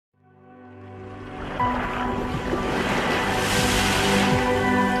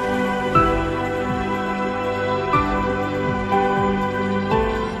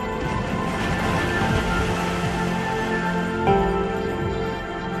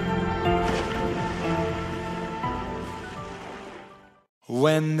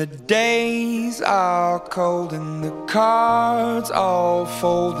When the days are cold and the cards all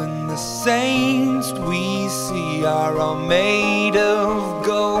fold and the saints we see are all made of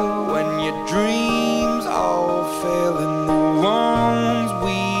gold, when your dreams all fail and the ones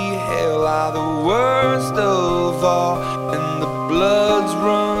we hail are the worst of all and the bloods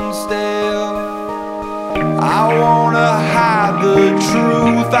run stale, I wanna hide the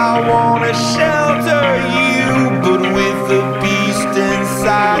truth, I wanna shelter you, but with the beast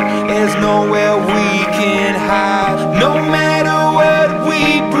inside, there's nowhere we can hide. No matter what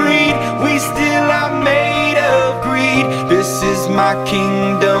we breed, we still are made of greed. This is my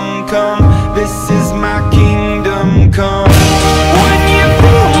kingdom come, this is my kingdom come. When you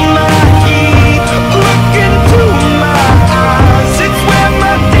feel my heat, look into my eyes, it's where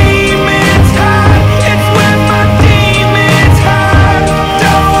my demons hide, it's where my demons hide.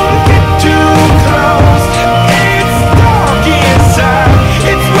 Don't get too close, it's dark inside,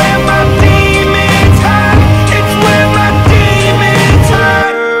 it's where my demons hide, it's where my demons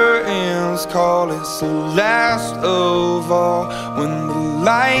hide. Curtains call, it's the last of all. When the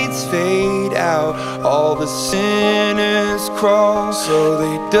lights fade out, all the sinners crawl. So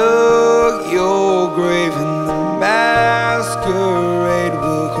they dug your grave and the masquerade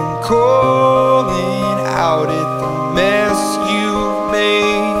will come calling out at the mess you've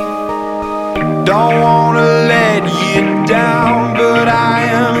made. Don't wanna let you down, but I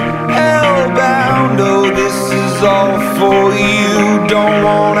am hellbound. Oh, this is all for you. Don't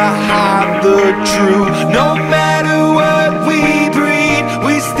wanna hide the truth. No matter what we breed,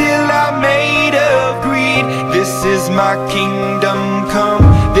 we still are made of greed. This is my kingdom come,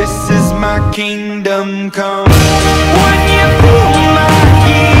 this is my kingdom come. When you feel my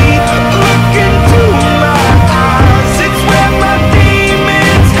heat, look into my eyes, it's where my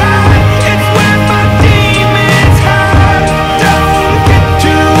demons hide, it's where my demons hide. Don't get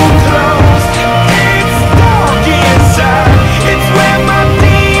too close, it's dark inside, it's where my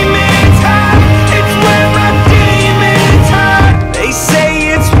demons hide, it's where my demons hide. They say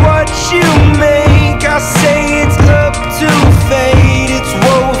it's what you make, I say it's up to fate. It's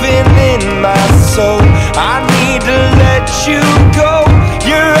woven in my soul, I need to let you go.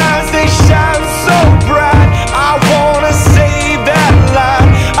 Your eyes, they shine so bright, I wanna save that light.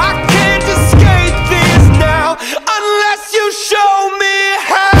 I can't escape this now unless you show me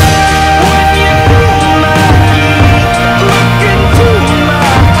how. When you feel my heat, look into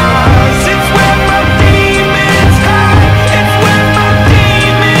my eyes, it's where my demons hide, it's where my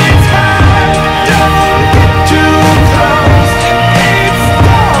demons hide. Don't get too close, it's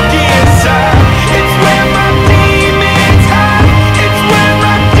dark inside, it's where my demons hide, it's where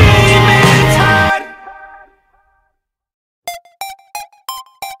my demons hide.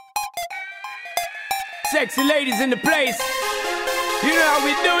 Sexy ladies in the place, you know how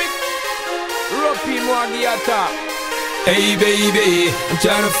we do it. Roping Wagi on top. Hey baby, I'm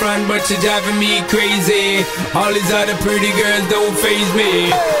trying to front but you're driving me crazy. All these other pretty girls don't faze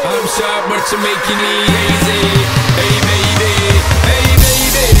me. I'm sharp but you're making me hazy. Hey baby,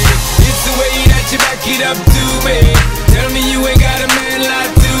 it's the way that you back it up to me. Tell me you ain't got a man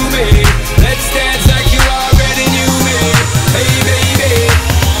like to me. Let's dance like you already knew me. Hey baby.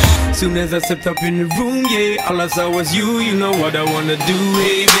 Soon as I stepped up in the room, yeah, all I saw was you, you know what I wanna do.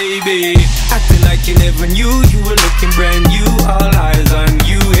 Hey baby, acting like you never knew, you were looking brand new, all eyes on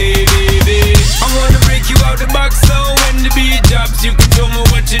you. Hey baby, I wanna break you out the box, so when the beat drops, you can show me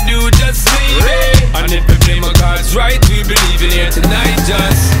what you do, just maybe. And if we play my cards right, we believe in here tonight,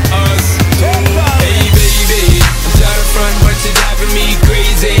 just us two. Hey baby, I'm trying to front but you're driving me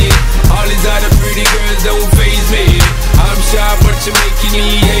crazy. All these other pretty girls don't faze me. I'm sharp but you're making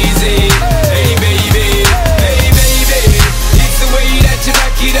me hazy. Hey baby, it's the way that you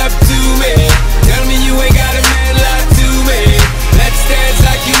back it up to me. Tell me you ain't got a man like to me. Let's dance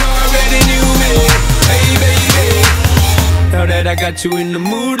like you already knew me. Hey baby, now that I got you in the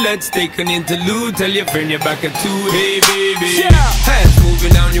mood, let's take an interlude. Tell your friend you're back at 2. Hey baby, hands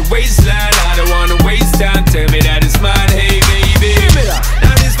moving down your waistline, I don't wanna waste time. Tell me that it's mine. Hey baby,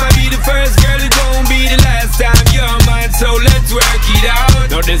 now this might be the first, girl, it won't be the last time. You're mine, so let's work it out.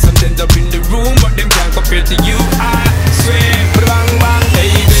 Now there's some things up in the room, but them can't compare to you, I swear. Bang bang.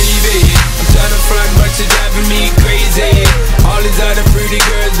 Hey baby, I'm trying to front but you're driving me crazy. All these other pretty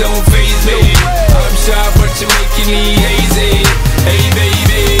girls don't faze me. I'm sharp but you're making me hazy. Hey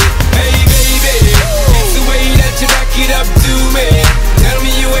baby, it's the way that you back it up to me. Tell me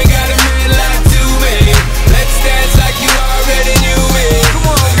you ain't got a man like to me. Let's dance like you already knew me.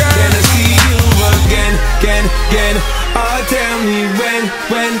 Come on girl, can I see you again? Oh, tell me when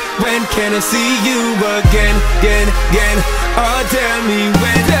when can I see you again, again? Oh, tell me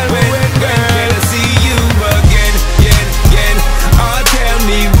when can I see you again, again? Oh, tell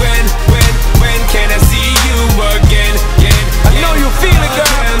me when can I see you again, again? I know you feel it, girl.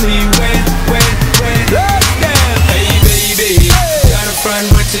 Tell me when. Hey baby, got a front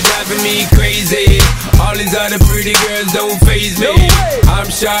but you're driving me crazy. All these other pretty girls don't faze me. I'm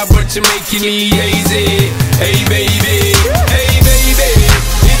sharp but you're making me hazy. Hey baby,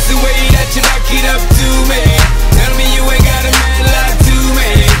 it's the way that you back it up to me. Tell me you ain't got a man like to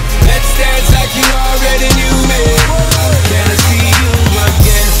me. Let's dance like you already knew me. Can I see you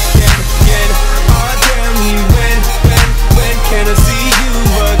again, again? Oh, tell me when can I see you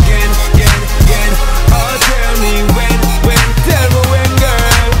again, again? Oh, tell me when,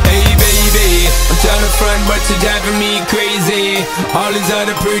 girl. Hey baby, I'm tryna front but you're driving me crazy. All these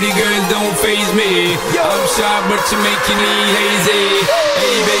other pretty girls don't faze me. I'm sharp but you're making me hazy.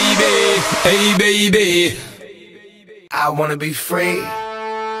 Hey baby. I wanna be free,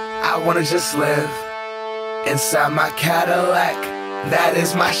 I wanna just live inside my Cadillac, that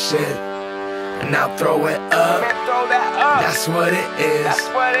is my shit. Now throw it up, that's what it is.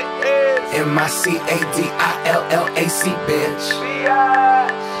 M-I-C-A-D-I-L-L-A-C, bitch.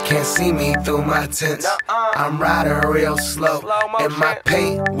 Can't see me through my tints, I'm riding real slow, and my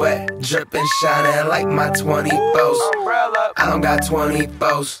paint wet, dripping, shining like my 24s. I don't got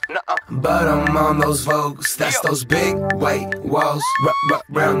 24s, but I'm on those Vogues. That's those big white walls,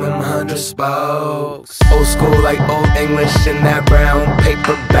 round them 100 spokes. Old school like Old English in that brown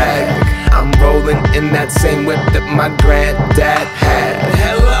paper bag. I'm rolling in that same whip that my granddad had.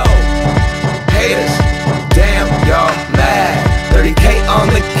 Hello, haters, damn y'all mad. 30K on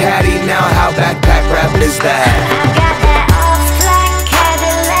the caddy, now how backpack rap is that? I got that off-black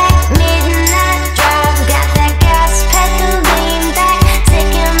Cadillac, midnight drive. Got that gas pedal lean back,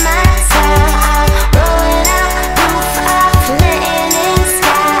 taking my time. I'm rolling out, roof off, letting in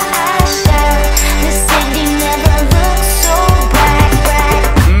sky. I shine, the city never looks so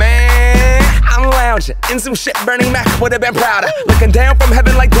bright. Man, I'm lounging in some shit Bernie Mac would've been prouder. Looking down from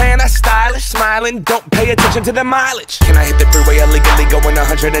heaven like, damn, that's stylish. Smiling, don't pay attention to the mileage. Can I hit the freeway illegally going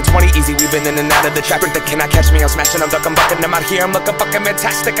 120 easy? We've been in and out of the traffic that cannot catch me. I'm smashing, I'm ducking, bucking, I'm out here, I'm looking fucking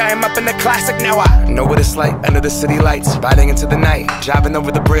fantastic. I am up in the classic, now I know what it's like under the city lights, riding into the night, driving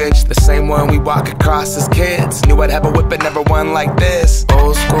over the bridge, the same one we walk across as kids. Knew I'd have a whip but never one like this.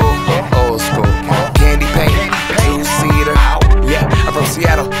 Old school, candy paint, two-seater. Yeah, I'm from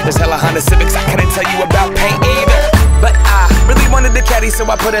Seattle, there's hella Honda Civics, I couldn't tell you about paint either. But I really wanted the caddy, so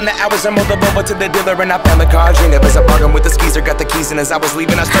I put in the hours and moved over to the dealer, and I found the car dream. It was a bargain with the skeezer, got the keys, and as I was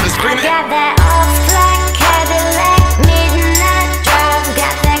leaving, I started screaming. I got that off-black Cadillac, midnight drive.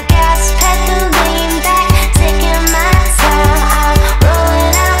 Got that gas pedal lean back, taking my time. I'm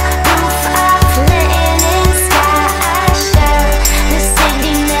rolling out, roof off, letting in sky. I shine, the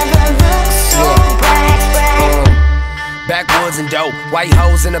city never looks so bright. Backwoods and dope, white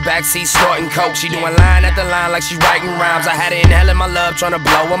hoes in the backseat snorting coke. She doing line after line like she writing rhymes. I had her inhaling my love, trying to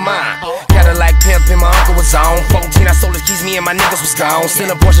blow her mind. Cadillac pimpin', my uncle was on 14, I sold his keys, me and my niggas was gone.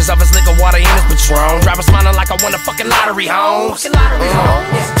 Stealing portions of his liquor, water in his Patron. Driver smiling like I won a fucking lottery, homes.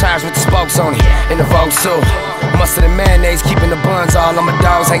 Tires with the spokes on it, in the Vogue too. Mustard and mayonnaise, keeping the buns all on my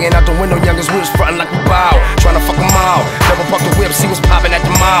dogs. Hanging out the window, youngest we was frontin' like we bow. Trying to fuck them all, double park the whip, see what's poppin' at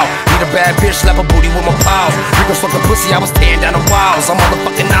the mall. Need a bad bitch, slap a booty with my paws. Rico's fucking pussy, I was tearing down the walls. I'm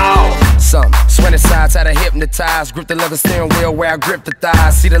motherfucking all. Some swing sides, had her hypnotized. Grip the leather steering wheel where I grip the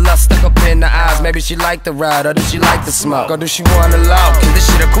thighs. See the lust stuck up in the eyes. Maybe she like the ride, or does she like the smoke? Or do she wanna love? Cause this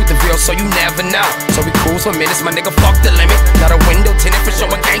shit a Couteville, so you never know. So we cruise for minutes, my nigga fuck the limit. Not a window tinted for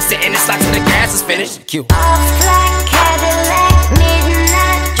showing gangsta in it. Slide till the gas is finished. Q. Off-black Cadillac,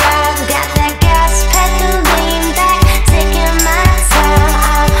 midnight drive. Got that gas pedal lean back, taking my time.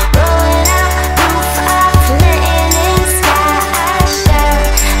 I'm rolling out, roof off, letting in sky. I shine,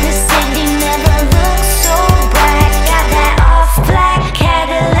 the city never looks so bright. Got that off-black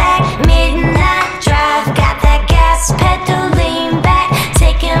Cadillac, midnight drive. Got that gas pedal lean back,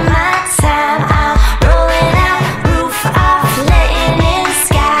 taking my time. I'm rolling out, roof off, letting in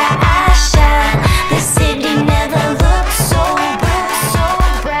sky. I shine, the city never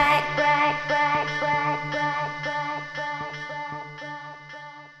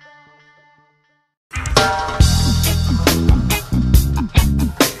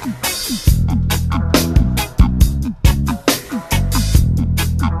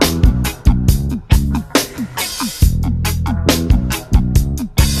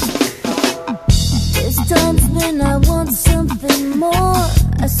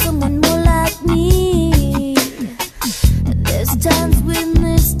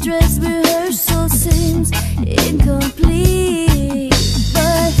dress rehearsal seems incomplete,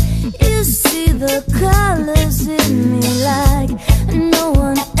 but you see the colors in me like no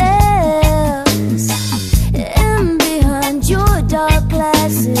one else. And behind your dark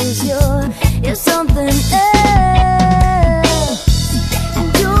glasses, you're something else. And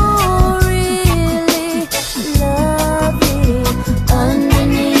you're really lovely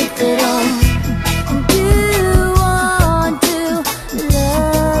underneath it all. And you want to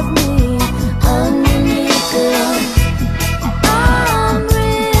love me underneath it all. I'm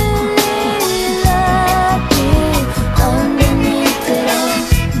really lucky underneath it all.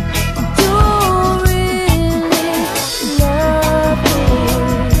 You're really lovely.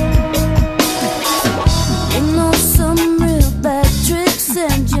 You know some real bad tricks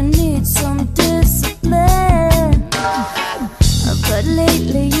and you need some discipline. But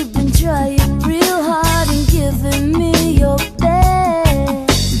lately you've been trying real hard and giving me your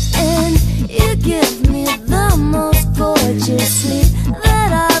best. And you give me the most gorgeous sleep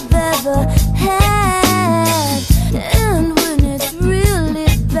that I've ever had. And when it's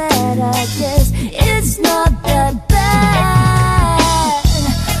really bad, I guess it's not that bad.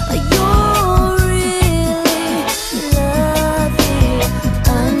 You're really lovely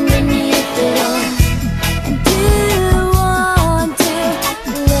underneath it all. And you want to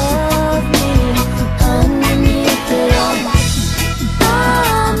love me underneath it all.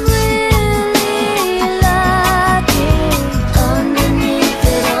 I'm really lucky underneath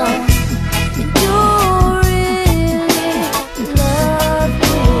it all. And you're really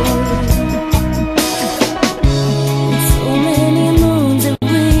lovely. So many moons that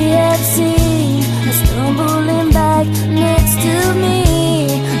we have seen are stumbling back next to me.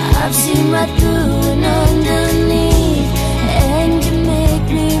 I've seen right through and underneath, and you make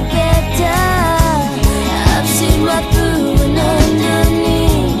me better. I've seen right through and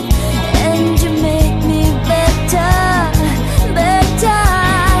underneath, and you make me better, better,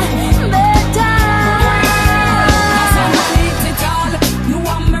 better. You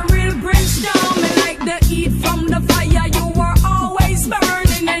want me real brimstone, me like the heat from the fire. You were always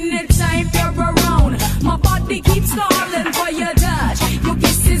burning anytime you're around. My body keeps calling for your touch, your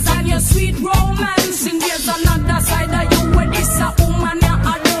kisses and your sweet romance. And there's another side of you where this a woman you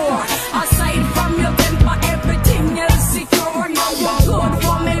adore. Aside from your temper, everything else secure. Now you're good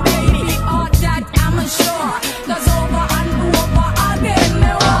for me, baby, all that I'm sure. 'Cause over and over again,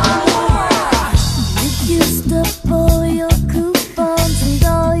 me want more. You used up all your coupons and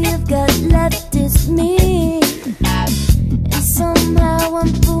all you've got left is me. And somehow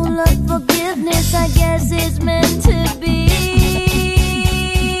I'm full of forgiveness, I guess it's meant to be.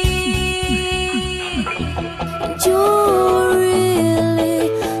 And you're really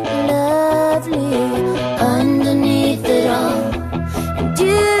lovely underneath it all. And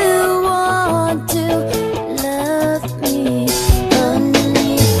you want to love me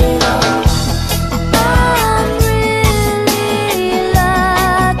underneath it all. I'm really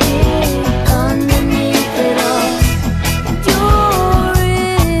lucky underneath it all. And you're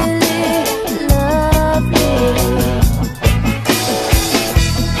really lovely.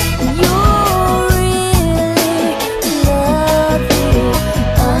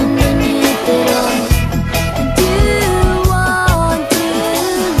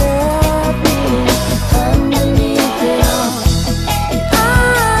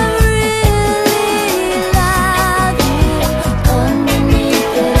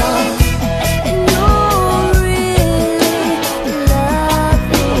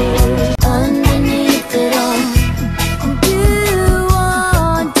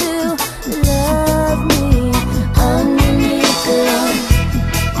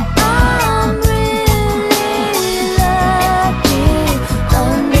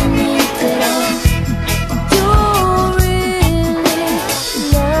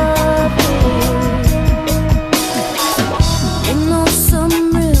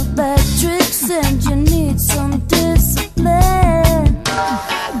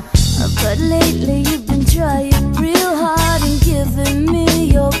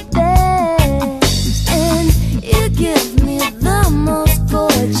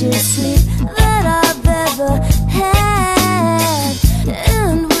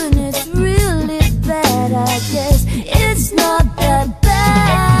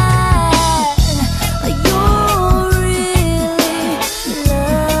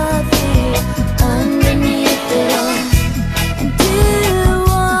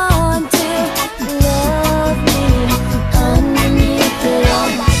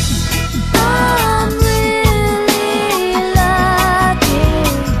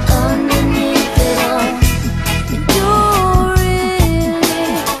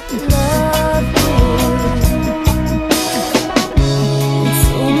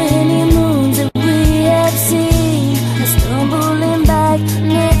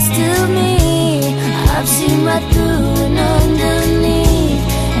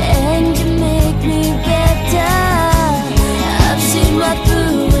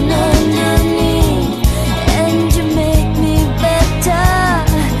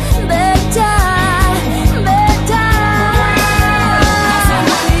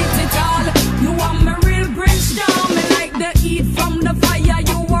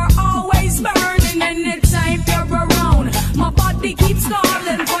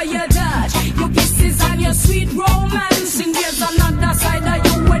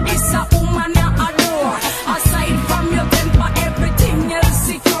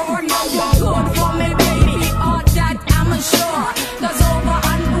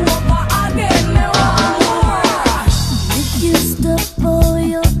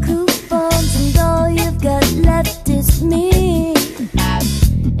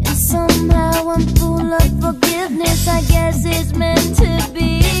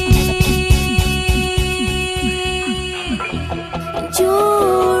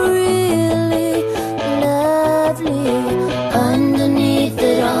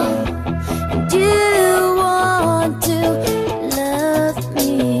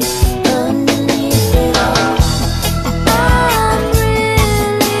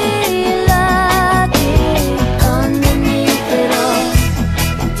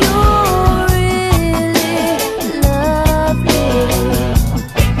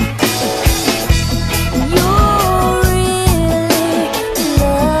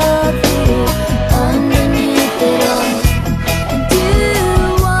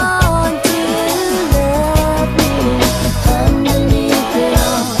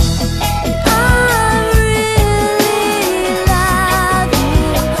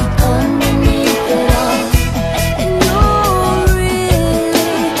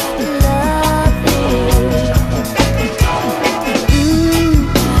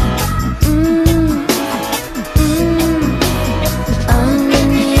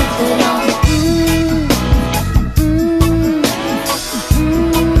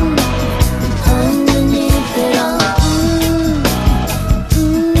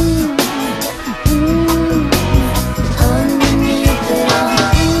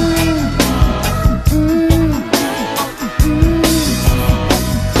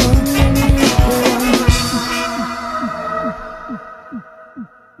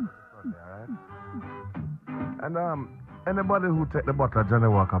 Anybody who take the bottle of Johnny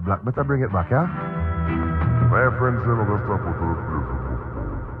Walker Black, better bring it back, yeah? My friends say no go stop for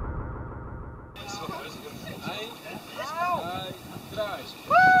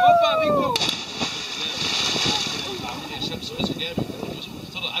الشمس مسك جامد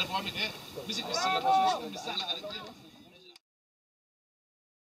عارف هو عامل ايه؟ مسك بالسلة